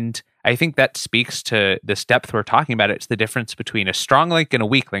 And I think that speaks to this depth we're talking about. It's the difference between a strong link and a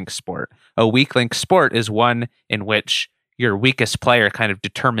weak link sport. A weak link sport is one in which your weakest player kind of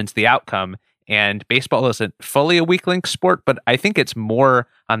determines the outcome. And baseball isn't fully a weak link sport, but I think it's more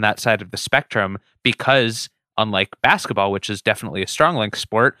on that side of the spectrum because, unlike basketball, which is definitely a strong link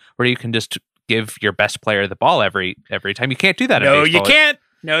sport, where you can just give your best player the ball every time, you can't do that. No, in baseball. You can't.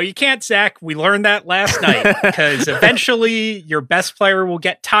 No, you can't, Zach. We learned that last night because eventually your best player will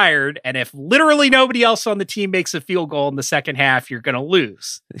get tired. And if literally nobody else on the team makes a field goal in the second half, you're going to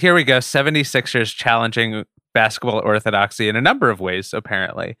lose. Here we go. 76ers challenging basketball orthodoxy in a number of ways,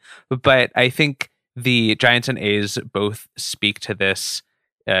 apparently. But I think the Giants and A's both speak to this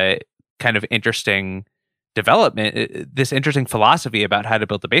kind of interesting development, this interesting philosophy about how to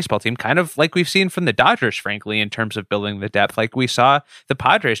build a baseball team, kind of like we've seen from the Dodgers, frankly, in terms of building the depth. Like we saw the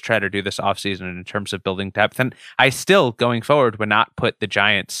Padres try to do this offseason in terms of building depth. And I still, going forward, would not put the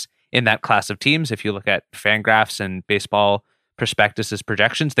Giants in that class of teams. If you look at Fangraphs and Baseball Prospectus's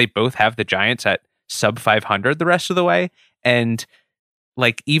projections, they both have the Giants at sub 500 the rest of the way. And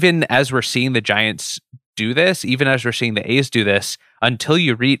like, even as we're seeing the Giants do this, even as we're seeing the A's do this, until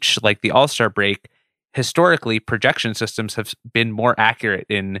you reach like the All-Star break, historically, projection systems have been more accurate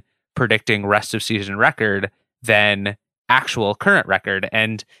in predicting rest of season record than actual current record.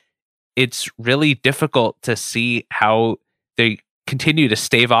 And it's really difficult to see how they continue to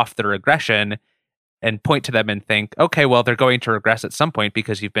stave off the regression and point to them and think, okay, well, they're going to regress at some point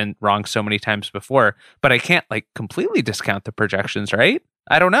because you've been wrong so many times before. But I can't like completely discount the projections, right?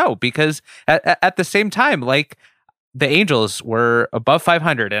 I don't know, because at the same time, like, the Angels were above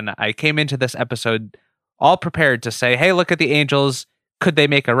 500, and I came into this episode all prepared to say, hey, look at the Angels. Could they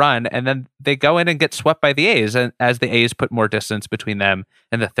make a run? And then they go in and get swept by the A's, and as the A's put more distance between them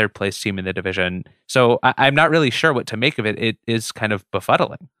and the third place team in the division. So I'm not really sure what to make of it. It is kind of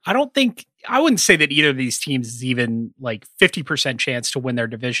befuddling. I wouldn't say that either of these teams is even like 50% chance to win their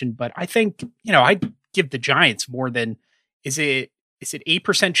division, but I think, I'd give the Giants more than, is it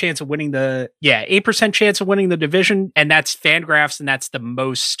 8% chance of winning 8% chance of winning the division. And that's Fangraphs, and that's the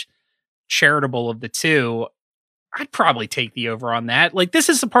most charitable of the two. I'd probably take the over on that. Like, this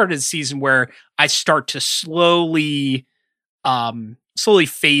is the part of the season where I start to slowly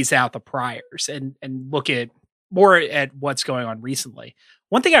phase out the priors and look at more at what's going on recently.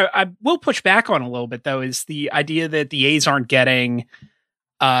 One thing I will push back on a little bit, though, is the idea that the A's aren't getting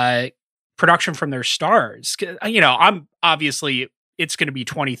production from their stars. I'm obviously, it's going to be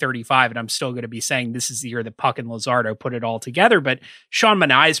 2035, and I'm still going to be saying this is the year that Puck and Luzardo put it all together. But Sean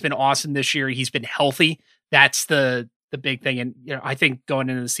Manaea has been awesome this year. He's been healthy. That's the big thing. And, I think going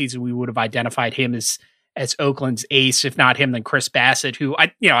into the season, we would have identified him as Oakland's ace. If not him, then Chris Bassett, who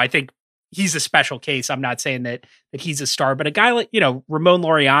I think he's a special case. I'm not saying that he's a star, but a guy like, Ramon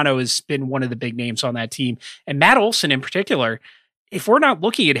Laureano has been one of the big names on that team. And Matt Olson in particular, if we're not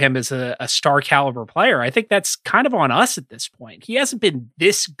looking at him as a star caliber player, I think that's kind of on us at this point. He hasn't been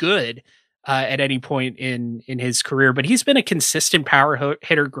this good at any point in his career, but he's been a consistent power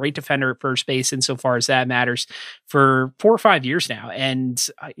hitter, great defender at first base, insofar as that matters, for 4 or 5 years now. And,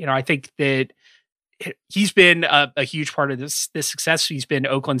 I think that he's been a huge part of this success. He's been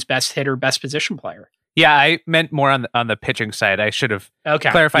Oakland's best hitter, best position player. Yeah, I meant more on the pitching side. I should have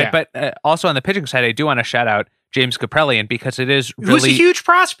clarified. Yeah. But also on the pitching side, I do want to shout out James Kaprelian, because it is really... Who's a huge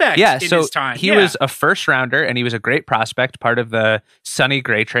prospect in his time. He was a first rounder, and he was a great prospect, part of the Sonny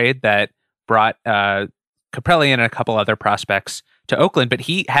Gray trade that brought Kaprelian and a couple other prospects to Oakland, but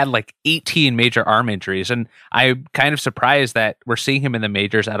he had like 18 major arm injuries, and I'm kind of surprised that we're seeing him in the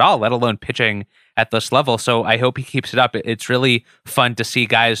majors at all, let alone pitching at this level. So I hope he keeps it up. It's really fun to see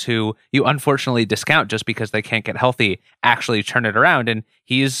guys who you unfortunately discount just because they can't get healthy actually turn it around, and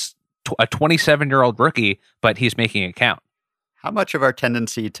he's a 27-year-old rookie, but he's making it count. How much of our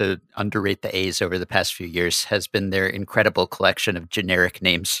tendency to underrate the A's over the past few years has been their incredible collection of generic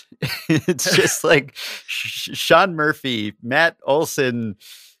names? It's just like Sean Murphy, Matt Olson,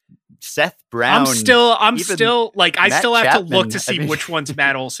 Seth Brown. I still have Chapman. to look to see which one's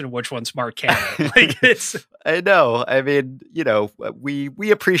Matt Olson and which one's Mark Cannon. I know. I mean, we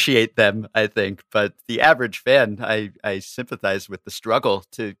appreciate them, I think, but the average fan, I sympathize with the struggle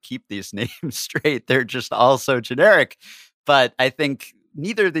to keep these names straight. They're just all so generic. But I think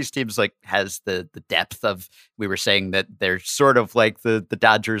neither of these teams has the depth of, we were saying that they're sort of like the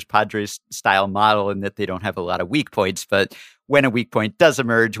Dodgers Padres style model in that they don't have a lot of weak points. But when a weak point does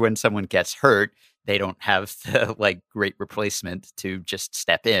emerge, when someone gets hurt, they don't have the great replacement to just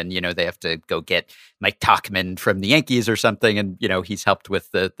step in. They have to go get Mike Tauchman from the Yankees or something. And, he's helped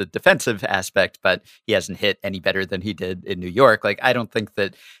with the defensive aspect, but he hasn't hit any better than he did in New York. I don't think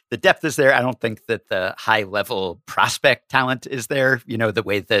that the depth is there. I don't think that the high level prospect talent is there. The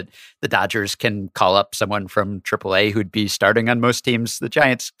way that the Dodgers can call up someone from AAA who'd be starting on most teams. The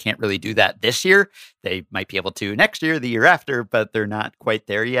Giants can't really do that this year. They might be able to next year, the year after, but they're not quite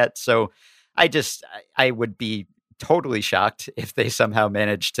there yet. So I would be totally shocked if they somehow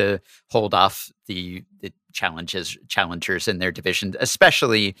managed to hold off the challengers in their division,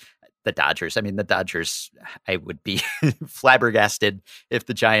 especially the Dodgers. I mean, the Dodgers, I would be flabbergasted if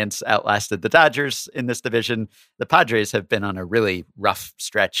the Giants outlasted the Dodgers in this division. The Padres have been on a really rough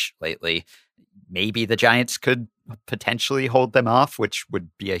stretch lately. Maybe the Giants could potentially hold them off, which would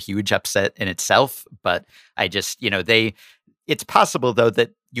be a huge upset in itself. But I just, it's possible, though,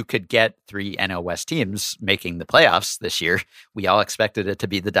 that you could get 3 NL West teams making the playoffs this year. We all expected it to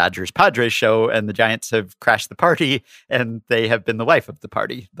be the Dodgers-Padres show, and the Giants have crashed the party, and they have been the life of the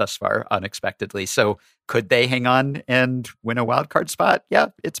party thus far, unexpectedly. So could they hang on and win a wild card spot? Yeah,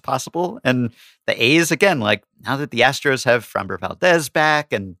 it's possible. And the A's, again, now that the Astros have Framber Valdez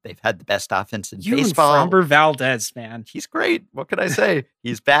back, and they've had the best offense in baseball. Framber Valdez, man. He's great. What can I say?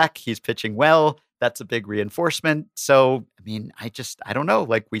 He's back. He's pitching well. That's a big reinforcement. So, I mean, I don't know.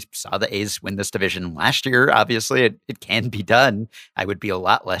 We saw the A's win this division last year. Obviously, it can be done. I would be a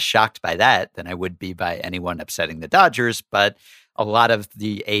lot less shocked by that than I would be by anyone upsetting the Dodgers. But a lot of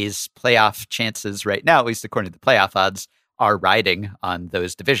the A's playoff chances right now, at least according to the playoff odds, are riding on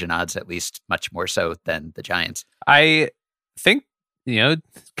those division odds, at least much more so than the Giants. I think,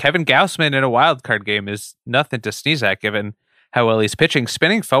 Kevin Gausman in a wild card game is nothing to sneeze at, given how well he's pitching.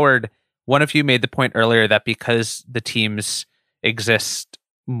 Spinning forward, one of you made the point earlier that because the teams exist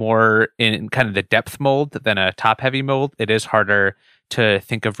more in kind of the depth mold than a top-heavy mold, it is harder to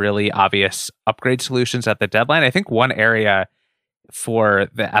think of really obvious upgrade solutions at the deadline. I think one area for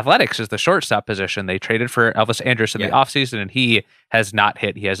the Athletics is the shortstop position. They traded for Elvis Andrus in the offseason, and he has not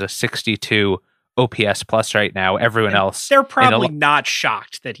hit. He has a 62 OPS plus right now. Everyone else, they're probably not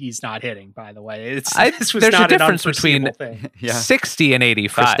shocked that he's not hitting, by the way. This was there's not a difference between thing. 60 and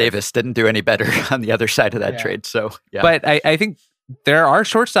 85. Chris Davis didn't do any better on the other side of that trade. So, yeah. But I think there are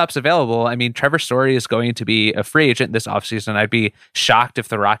shortstops available. I mean, Trevor Story is going to be a free agent this offseason. I'd be shocked if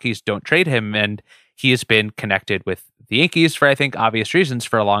the Rockies don't trade him. And he has been connected with the Yankees for, I think, obvious reasons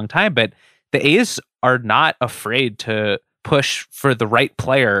for a long time. But the A's are not afraid to push for the right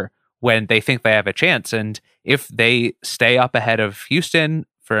player when they think they have a chance. And if they stay up ahead of Houston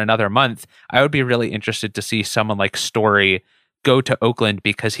for another month, I would be really interested to see someone like Story go to Oakland,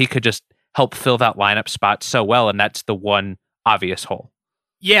 because he could just help fill that lineup spot so well. And that's the one obvious hole.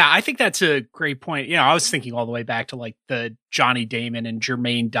 Yeah, I think that's a great point. I was thinking all the way back to the Johnny Damon and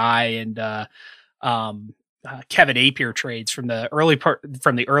Jermaine Dye and Kevin Appier trades from the early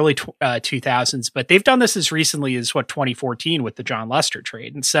 2000s, but they've done this as recently as 2014 with the John Lester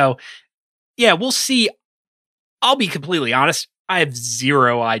trade. And so, yeah, we'll see. I'll be completely honest. I have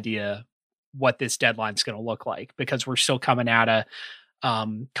zero idea what this deadline's going to look like, because we're still coming out of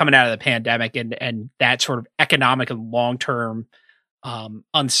the pandemic, and that sort of economic and long-term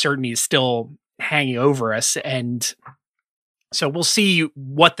uncertainty is still hanging over us. And so we'll see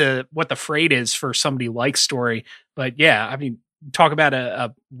what the freight is for somebody like Story. But yeah, I mean, talk about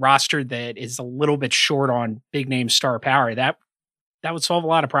a roster that is a little bit short on big name star power. That would solve a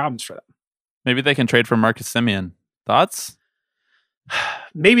lot of problems for them. Maybe they can trade for Marcus Semien. Thoughts?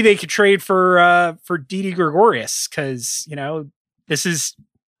 Maybe they could trade for Didi Gregorius, because this is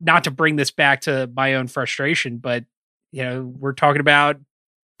not to bring this back to my own frustration, but we're talking about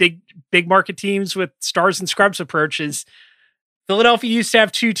big market teams with stars and scrubs approaches. Philadelphia used to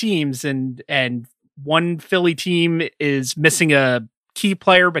have 2 teams, and one Philly team is missing a key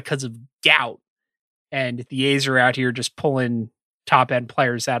player because of gout, and the A's are out here just pulling top end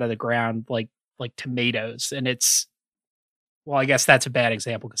players out of the ground like tomatoes. And I guess that's a bad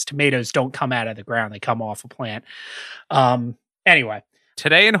example, because tomatoes don't come out of the ground; they come off a plant. Anyway,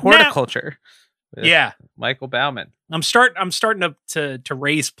 today in horticulture, Michael Baumann. I'm starting to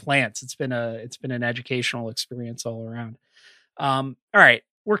raise plants. It's been an educational experience all around. All right,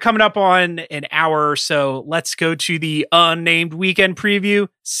 we're coming up on an hour, so let's go to the unnamed weekend preview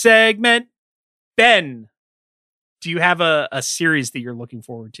segment. Ben, do you have a series that you're looking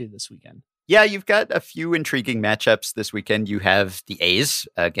forward to this weekend? Yeah, you've got a few intriguing matchups this weekend. You have the A's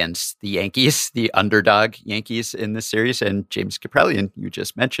against the Yankees, the underdog Yankees in this series, and James Kaprielian, you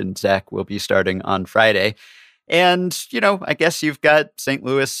just mentioned, Zach, will be starting on Friday. And, I guess you've got St.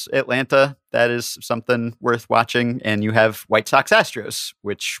 Louis, Atlanta. That is something worth watching. And you have White Sox, Astros,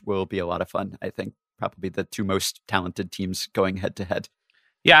 which will be a lot of fun. I think probably the 2 most talented teams going head to head.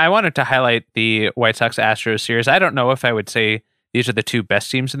 Yeah, I wanted to highlight the White Sox Astros series. I don't know if I would say these are the 2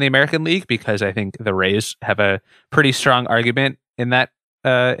 best teams in the American League, because I think the Rays have a pretty strong argument in that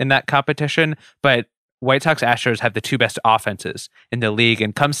competition. But White Sox Astros have the 2 best offenses in the league.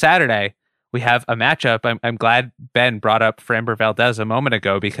 And come Saturday, we have a matchup. I'm glad Ben brought up Framber Valdez a moment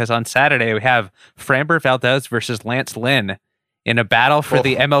ago, because on Saturday we have Framber Valdez versus Lance Lynn in a battle for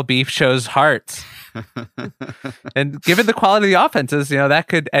the MLB show's hearts. And given the quality of the offenses, that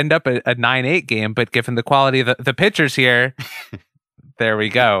could end up a 9-8 game, but given the quality of the pitchers here, there we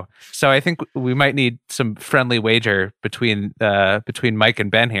go. So I think we might need some friendly wager between Mike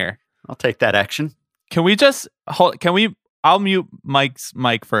and Ben here. I'll take that action. Can we just I'll mute Mike's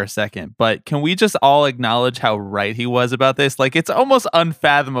mic for a second, but can we just all acknowledge how right he was about this? Like, it's almost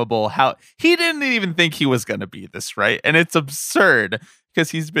unfathomable how he didn't even think he was going to be this right. And it's absurd because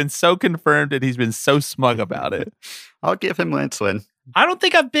he's been so confirmed and he's been so smug about it. I'll give him Lance Lynn. I don't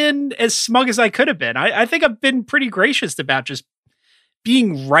think I've been as smug as I could have been. I think I've been pretty gracious about just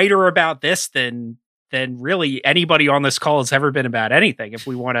being righter about this than really anybody on this call has ever been about anything. If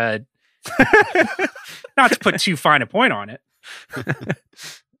we want to, not to put too fine a point on it.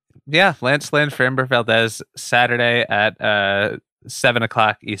 Yeah, Lance Lynn, Framber Valdez, Saturday at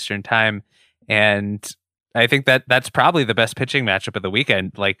 7:00 Eastern time, and I think that's probably the best pitching matchup of the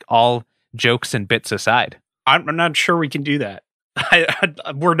weekend. Like, all jokes and bits aside, I'm not sure we can do that.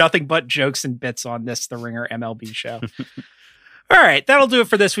 We're nothing but jokes and bits on this The Ringer MLB show. All right, that'll do it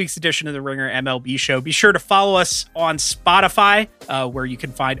for this week's edition of the Ringer MLB Show. Be sure to follow us on Spotify, where you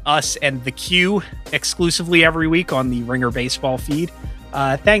can find us and The Q exclusively every week on the Ringer Baseball feed.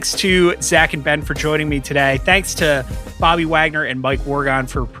 Thanks to Zach and Ben for joining me today. Thanks to Bobby Wagner and Mike Wargon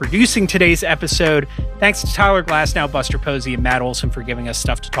for producing today's episode. Thanks to Tyler Glasnow, Buster Posey, and Matt Olson for giving us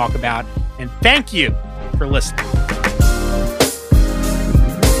stuff to talk about. And thank you for listening.